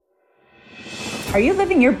Are you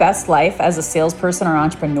living your best life as a salesperson or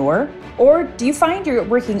entrepreneur? Or do you find you're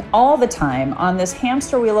working all the time on this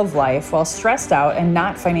hamster wheel of life while stressed out and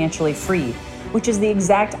not financially free, which is the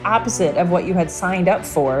exact opposite of what you had signed up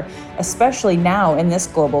for, especially now in this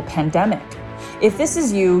global pandemic? If this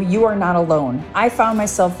is you, you are not alone. I found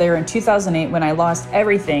myself there in 2008 when I lost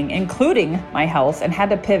everything, including my health, and had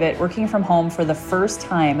to pivot working from home for the first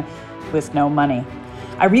time with no money.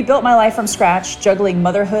 I rebuilt my life from scratch, juggling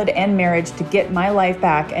motherhood and marriage to get my life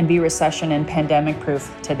back and be recession and pandemic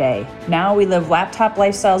proof today. Now we live laptop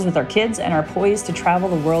lifestyles with our kids and are poised to travel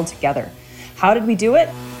the world together. How did we do it?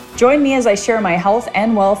 Join me as I share my health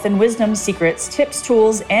and wealth and wisdom secrets, tips,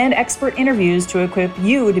 tools, and expert interviews to equip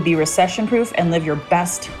you to be recession proof and live your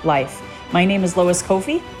best life. My name is Lois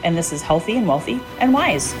Kofi, and this is Healthy and Wealthy and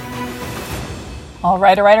Wise. All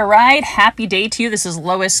right. Happy day to you. This is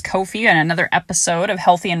Lois Kofi and another episode of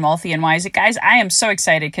Healthy and Wealthy and Wise. Guys, I am so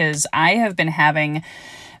excited because I have been having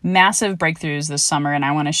massive breakthroughs this summer and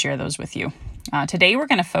I want to share those with you. Today, we're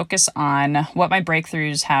going to focus on what my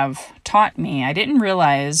breakthroughs have taught me. I didn't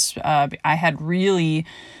realize I had really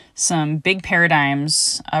some big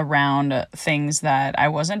paradigms around things that I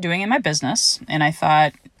wasn't doing in my business. And I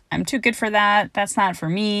thought, I'm too good for that. That's not for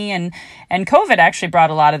me. And COVID actually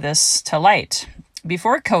brought a lot of this to light.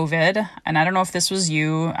 Before COVID, and I don't know if this was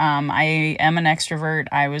you, I am an extrovert.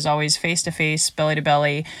 I was always face-to-face,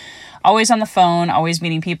 belly-to-belly, always on the phone, always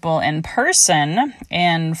meeting people in person.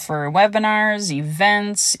 And for webinars,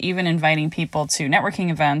 events, even inviting people to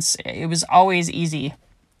networking events, it was always easy,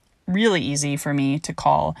 really easy for me to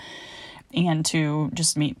call and to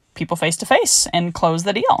just meet people face-to-face and close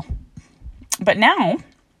the deal. But now,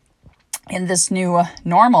 in this new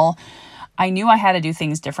normal, I knew I had to do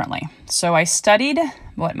things differently. So I studied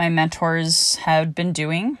what my mentors had been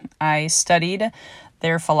doing. I studied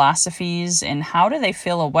their philosophies and how do they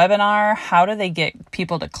fill a webinar? How do they get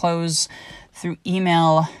people to close through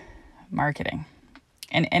email marketing?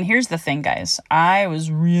 And here's the thing, guys. I was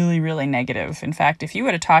really, really negative. In fact, if you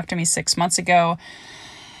would have talked to me 6 months ago,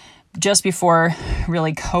 just before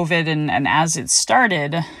really COVID and as it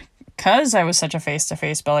started, because I was such a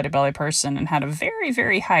face-to-face, belly-to-belly person and had a very,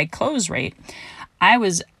 very high close rate, I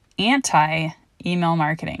was anti-email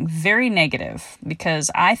marketing, very negative, because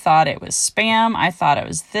I thought it was spam. I thought it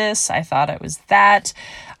was this. I thought it was that.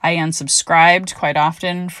 I unsubscribed quite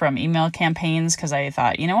often from email campaigns because I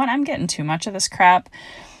thought, you know what, I'm getting too much of this crap.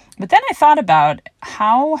 But then I thought about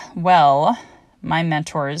how well my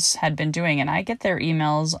mentors had been doing, and I get their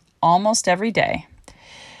emails almost every day.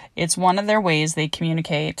 It's one of their ways they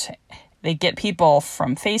communicate. They get people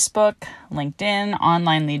from Facebook, LinkedIn,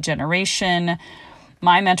 online lead generation.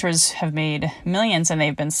 My mentors have made millions and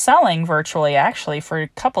they've been selling virtually actually for a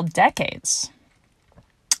couple decades.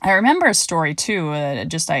 I remember a story too,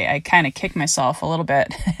 I kind of kicked myself a little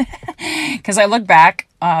bit because I look back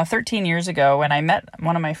 13 years ago when I met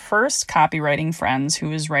one of my first copywriting friends who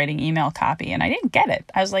was writing email copy and I didn't get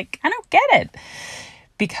it. I was like, I don't get it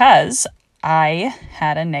because I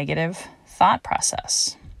had a negative thought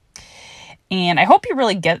process. And I hope you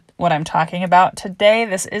really get what I'm talking about today.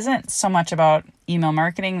 This isn't so much about email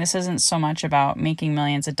marketing. This isn't so much about making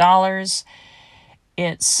millions of dollars.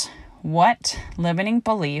 It's what limiting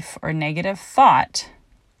belief or negative thought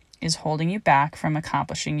is holding you back from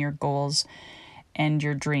accomplishing your goals and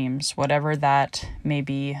your dreams, whatever that may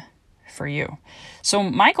be for you. So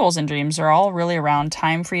my goals and dreams are all really around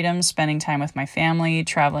time freedom, spending time with my family,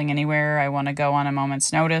 traveling anywhere I want to go on a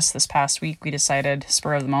moment's notice. This past week, we decided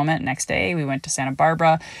spur of the moment. Next day, we went to Santa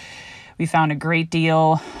Barbara. We found a great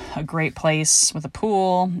deal, a great place with a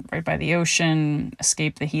pool right by the ocean,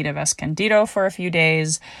 escaped the heat of Escondido for a few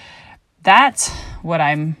days. That's what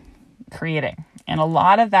I'm creating. And a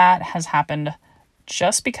lot of that has happened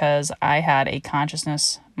just because I had a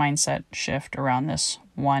consciousness mindset shift around this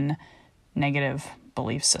one negative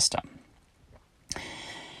belief system.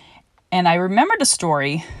 And I remembered a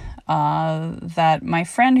story that my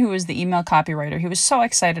friend who was the email copywriter, he was so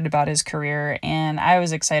excited about his career and I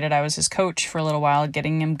was excited. I was his coach for a little while,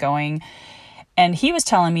 getting him going. And he was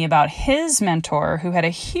telling me about his mentor who had a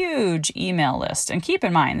huge email list. And keep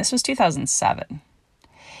in mind, this was 2007.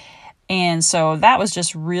 And so that was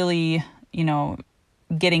just really,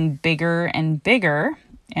 getting bigger and bigger.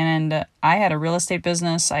 And I had a real estate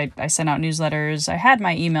business. I sent out newsletters. I had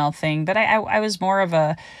my email thing, but I was more of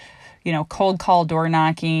a, cold call, door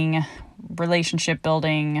knocking, relationship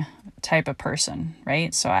building type of person,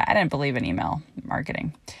 right? So I didn't believe in email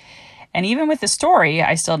marketing. And even with the story,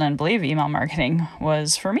 I still didn't believe email marketing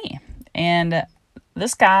was for me. And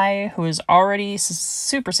this guy who was already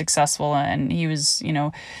super successful and he was,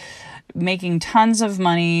 making tons of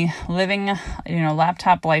money, living,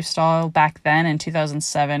 laptop lifestyle back then in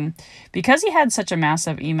 2007, because he had such a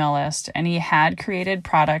massive email list and he had created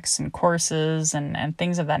products and courses and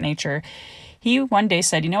things of that nature. He one day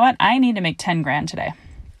said, you know what? I need to make 10 grand today.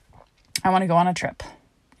 I want to go on a trip.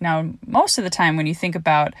 Now, most of the time when you think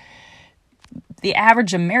about the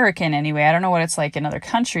average American anyway, I don't know what it's like in other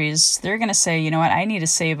countries, they're going to say, you know what? I need to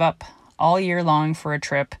save up all year long for a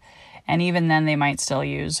trip. And even then, they might still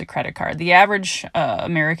use a credit card. The average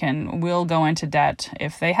American will go into debt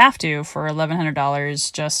if they have to for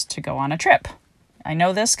 $1,100 just to go on a trip. I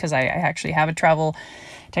know this because I actually have a travel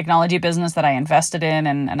technology business that I invested in,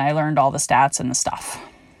 and I learned all the stats and the stuff.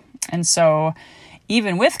 And so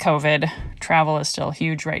even with COVID, travel is still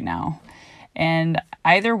huge right now. And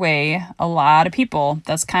either way, a lot of people,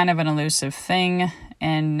 that's kind of an elusive thing.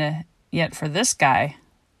 And yet for this guy,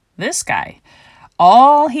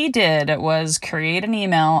 all he did was create an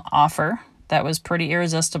email offer that was pretty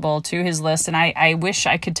irresistible to his list. And I wish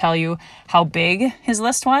I could tell you how big his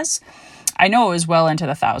list was. I know it was well into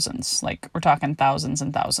the thousands. Like, we're talking thousands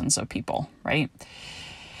and thousands of people, right?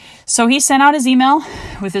 So he sent out his email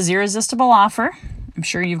with his irresistible offer. I'm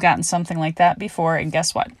sure you've gotten something like that before. And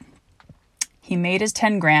guess what? He made his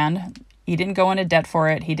 10 grand. He didn't go into debt for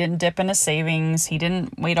it. He didn't dip into savings. He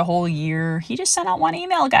didn't wait a whole year. He just sent out one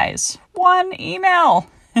email, guys. One email.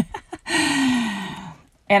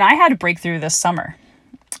 And I had a breakthrough this summer.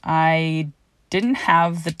 I didn't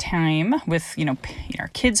have the time with, our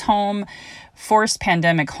kids home, forced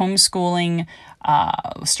pandemic homeschooling,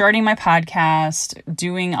 starting my podcast,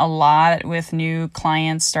 doing a lot with new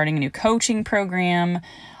clients, starting a new coaching program,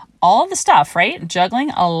 all the stuff, right?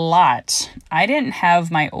 Juggling a lot. I didn't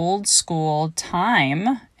have my old school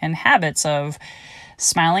time and habits of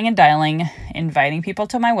smiling and dialing, inviting people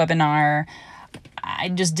to my webinar. I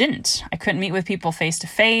just didn't. I couldn't meet with people face to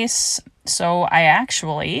face. So I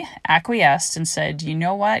actually acquiesced and said, you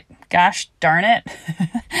know what? Gosh darn it.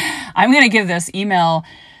 I'm going to give this email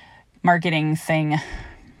marketing thing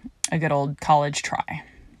a good old college try,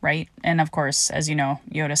 right? And of course, as you know,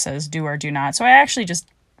 Yoda says, do or do not. So I actually just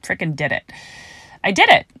freaking did it. I did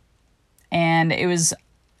it. And it was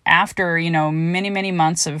after, many, many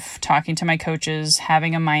months of talking to my coaches,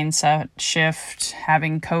 having a mindset shift,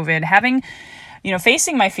 having COVID,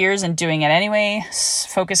 facing my fears and doing it anyway,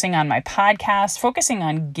 focusing on my podcast, focusing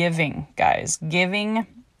on giving, guys, giving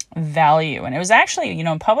value. And it was actually,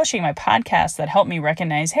 publishing my podcast that helped me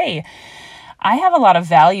recognize, hey, I have a lot of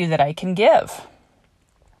value that I can give.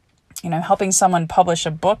 Helping someone publish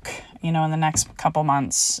a book, in the next couple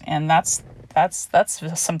months. And that's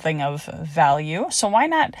something of value. So why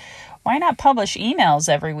not publish emails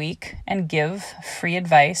every week and give free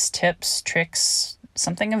advice, tips, tricks,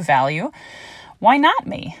 something of value? Why not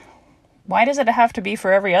me? Why does it have to be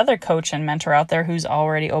for every other coach and mentor out there who's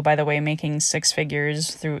already, oh, by the way, making six figures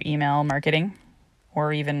through email marketing,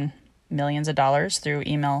 or even millions of dollars through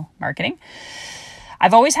email marketing?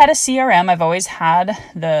 I've always had a CRM. I've always had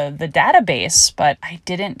the database, but I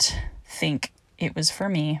didn't think it was for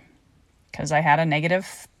me because I had a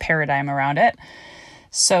negative paradigm around it.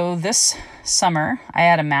 So this summer, I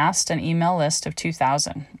had amassed an email list of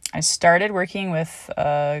 2,000. I started working with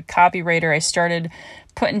a copywriter. I started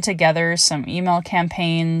putting together some email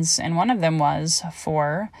campaigns, and one of them was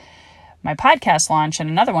for my podcast launch, and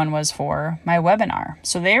another one was for my webinar.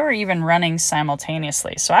 So they were even running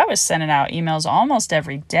simultaneously. So I was sending out emails almost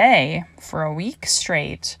every day for a week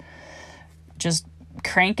straight, just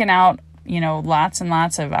cranking out, lots and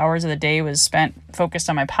lots of hours of the day was spent focused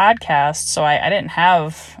on my podcast. So I didn't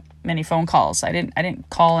have many phone calls. I didn't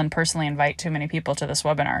call and personally invite too many people to this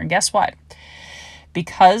webinar. And guess what?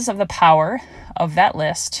 Because of the power of that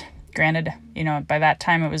list, granted, by that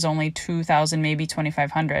time it was only 2,000, maybe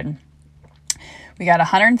 2,500. We got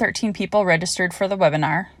 113 people registered for the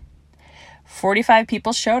webinar. 45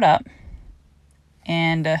 people showed up,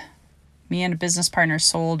 and me and a business partner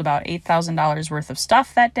sold about $8,000 worth of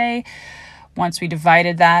stuff that day. Once we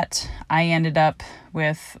divided that, I ended up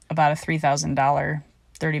with about a $3,000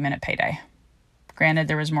 30-minute payday. Granted,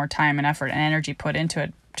 there was more time and effort and energy put into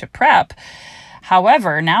it to prep.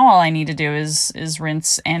 However, now all I need to do is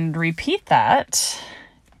rinse and repeat that,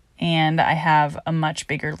 and I have a much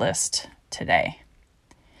bigger list today.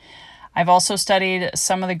 I've also studied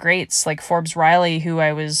some of the greats like Forbes Riley, who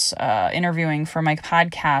I was interviewing for my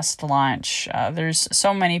podcast launch. There's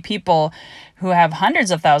so many people who have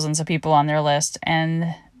hundreds of thousands of people on their list,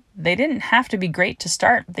 and they didn't have to be great to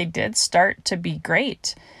start. They did start to be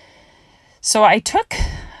great. So I took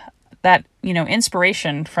that,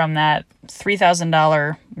 inspiration from that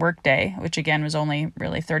 $3,000 workday, which again was only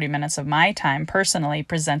really 30 minutes of my time personally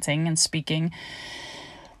presenting and speaking.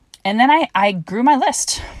 And then I grew my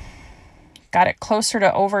list, got it closer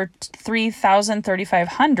to over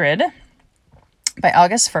 3,500 by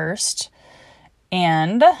August 1st.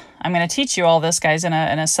 And I'm going to teach you all this, guys, in a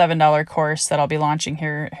 $7 course that I'll be launching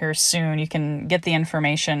here soon. You can get the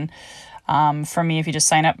information from me if you just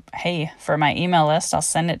sign up, for my email list. I'll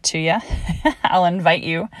send it to you. I'll invite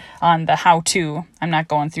you on the how-to. I'm not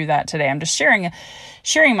going through that today. I'm just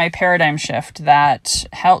sharing my paradigm shift that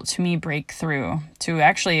helped me break through to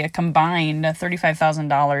actually a combined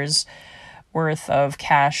 $35,000 worth of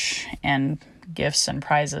cash and gifts and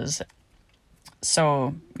prizes.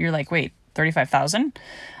 So you're like, wait, 35,000?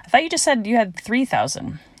 I thought you just said you had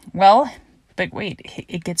 3,000. Well, but wait,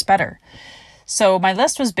 it gets better. So my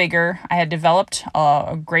list was bigger. I had developed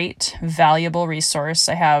a great, valuable resource.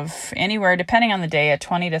 I have anywhere, depending on the day, a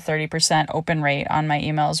 20 to 30% open rate on my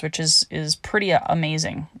emails, which is pretty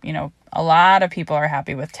amazing. A lot of people are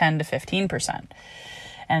happy with 10 to 15%.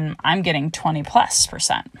 And I'm getting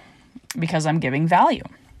 20+% because I'm giving value.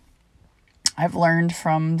 I've learned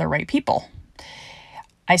from the right people.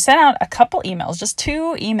 I sent out a couple emails, just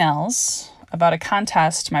 2 emails about a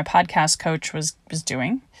contest my podcast coach was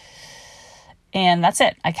doing. And that's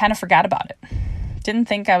it. I kind of forgot about it. Didn't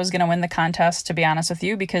think I was going to win the contest, to be honest with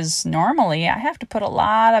you, because normally I have to put a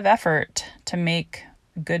lot of effort to make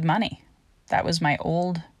good money. That was my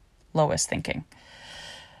old lowest thinking.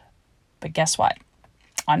 But guess what?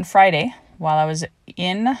 On Friday, while I was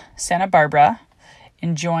in Santa Barbara,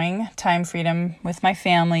 enjoying time freedom with my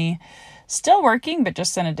family, still working, but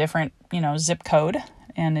just in a different, zip code,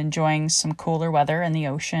 and enjoying some cooler weather and the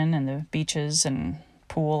ocean and the beaches and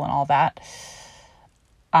pool and all that,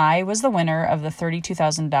 I was the winner of the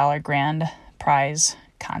 $32,000 grand prize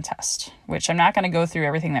contest, which I'm not going to go through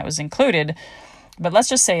everything that was included, but let's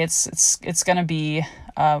just say it's going to be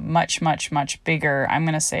a much, much, much bigger, I'm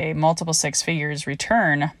going to say multiple 6 figures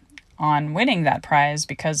return on winning that prize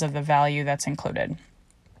because of the value that's included.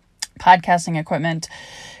 Podcasting equipment,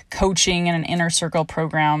 coaching in an inner circle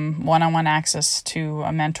program, one-on-one access to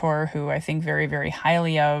a mentor who I think very, very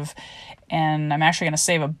highly of. And I'm actually going to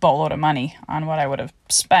save a boatload of money on what I would have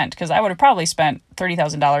spent, because I would have probably spent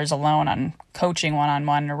 $30,000 alone on coaching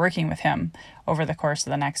one-on-one or working with him over the course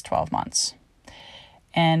of the next 12 months.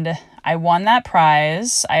 And I won that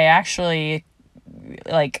prize. I actually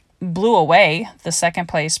blew away the second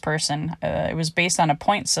place person. It was based on a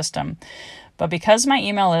point system. But because my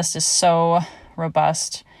email list is so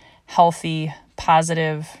robust, healthy,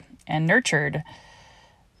 positive, and nurtured,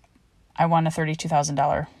 I won a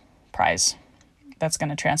 $32,000 prize that's going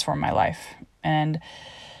to transform my life. And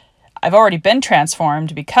I've already been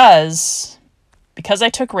transformed because I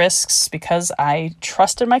took risks, because I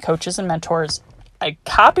trusted my coaches and mentors. I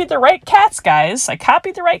copied the right cats, guys. I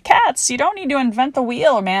copied the right cats. You don't need to invent the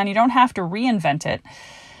wheel, man. You don't have to reinvent it.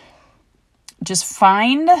 Just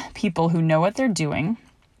find people who know what they're doing.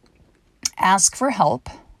 Ask for help,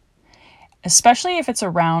 especially if it's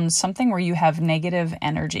around something where you have negative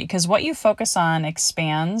energy, because what you focus on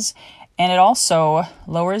expands, and it also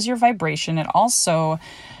lowers your vibration. It also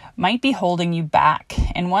might be holding you back.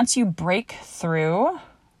 And once you break through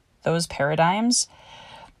those paradigms,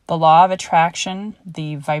 the law of attraction,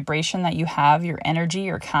 the vibration that you have, your energy,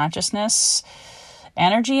 your consciousness,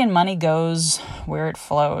 energy and money goes where it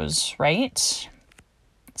flows, right?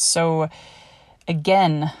 So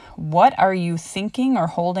again, what are you thinking or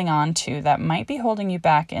holding on to that might be holding you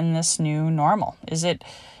back in this new normal? Is it,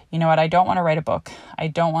 I don't want to write a book. I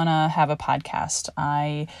don't want to have a podcast.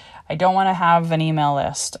 I don't want to have an email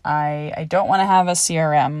list. I don't want to have a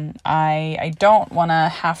CRM. I don't want to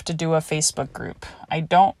have to do a Facebook group. I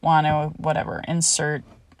don't want to, insert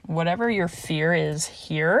whatever your fear is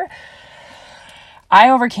here. I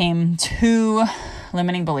overcame 2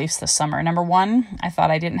 limiting beliefs this summer. Number 1, I thought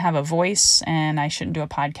I didn't have a voice and I shouldn't do a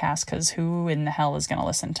podcast because who in the hell is going to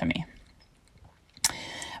listen to me?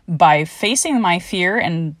 By facing my fear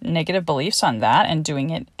and negative beliefs on that and doing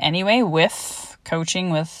it anyway with coaching,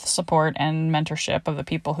 with support and mentorship of the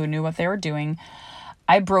people who knew what they were doing,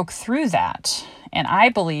 I broke through that. And I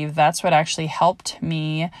believe that's what actually helped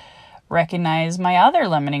me recognize my other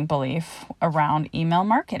limiting belief around email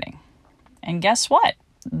marketing. And guess what?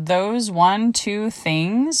 Those 1-2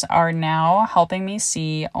 things are now helping me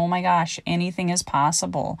see, oh my gosh, anything is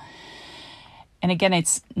possible. And again,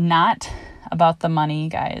 it's not about the money,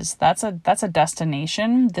 guys. That's a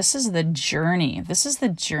destination. This is the journey. This is the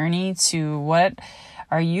journey to what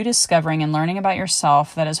are you discovering and learning about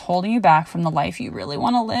yourself that is holding you back from the life you really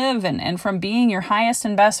want to live and from being your highest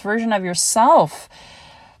and best version of yourself?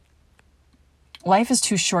 Life is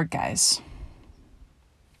too short, guys.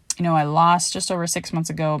 I lost just over 6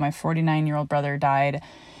 months ago, my 49-year-old brother died,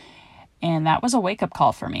 and that was a wake-up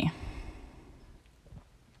call for me.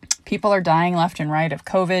 People are dying left and right of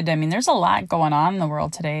COVID. I mean, there's a lot going on in the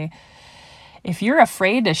world today. If you're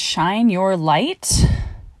afraid to shine your light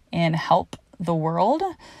and help the world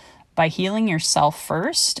by healing yourself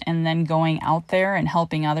first and then going out there and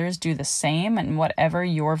helping others do the same, and whatever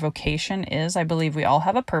your vocation is, I believe we all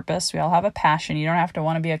have a purpose. We all have a passion. You don't have to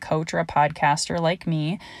want to be a coach or a podcaster like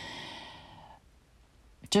me.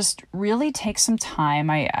 Just really take some time.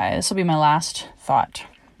 This will be my last thought.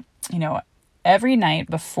 Every night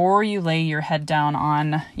before you lay your head down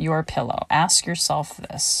on your pillow, ask yourself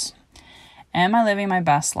this: am I living my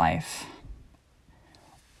best life?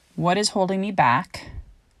 What is holding me back?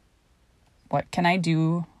 What can I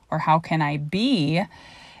do, or how can I be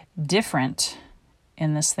different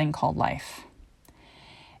in this thing called life?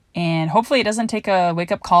 And hopefully it doesn't take a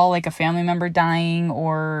wake-up call like a family member dying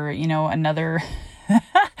or, another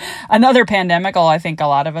another pandemic. I think a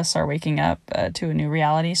lot of us are waking up to a new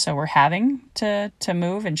reality. So we're having to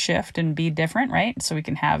move and shift and be different, right? So we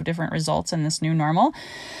can have different results in this new normal.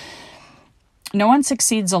 No one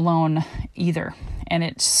succeeds alone either. And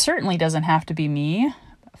it certainly doesn't have to be me.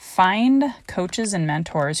 Find coaches and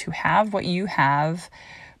mentors who have what you have,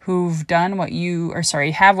 who've done what you,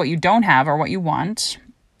 have what you don't have or what you want.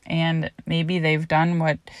 And maybe they've done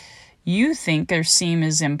what you think or seem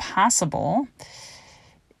is impossible,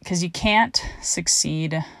 because you can't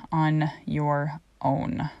succeed on your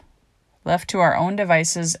own. Left to our own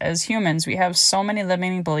devices as humans, we have so many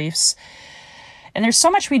limiting beliefs, and there's so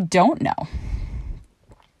much we don't know.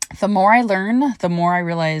 The more I learn, the more I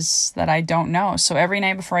realize that I don't know. So every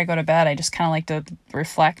night before I go to bed, I just kind of like to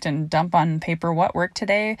reflect and dump on paper what worked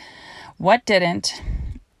today, what didn't,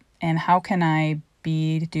 and how can I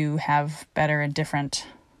have better and different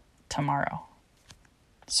tomorrow.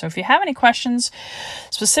 So if you have any questions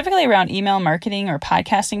specifically around email marketing or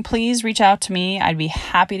podcasting, please reach out to me. I'd be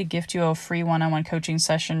happy to gift you a free one-on-one coaching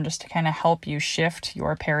session just to kind of help you shift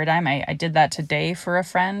your paradigm. I did that today for a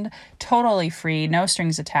friend, totally free, no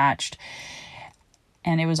strings attached.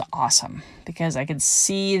 And it was awesome because I could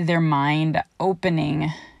see their mind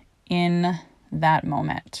opening in that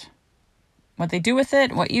moment. What they do with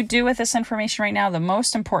it, what you do with this information right now, the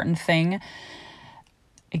most important thing,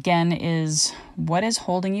 again, is what is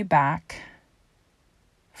holding you back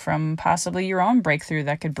from possibly your own breakthrough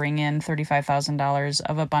that could bring in $35,000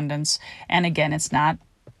 of abundance. And again, it's not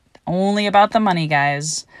only about the money,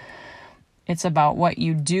 guys. It's about what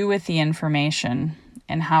you do with the information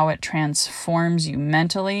and how it transforms you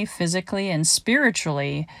mentally, physically, and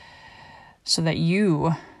spiritually so that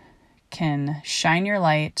you can shine your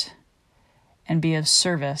light and be of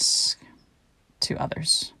service to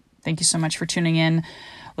others. Thank you so much for tuning in.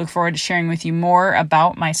 Look forward to sharing with you more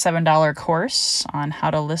about my $7 course on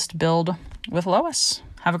how to list build with Lois.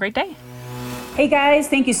 Have a great day. Hey guys,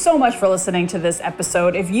 thank you so much for listening to this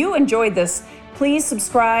episode. If you enjoyed this, please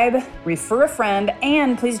subscribe, refer a friend,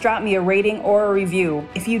 and please drop me a rating or a review.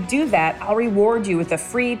 If you do that, I'll reward you with a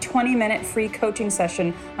free 20-minute free coaching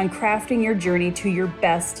session on crafting your journey to your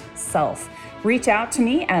best self. Reach out to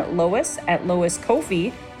me at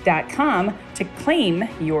lois@loiscoffey.com to claim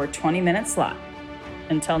your 20-minute slot.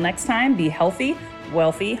 Until next time, be healthy,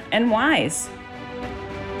 wealthy, and wise.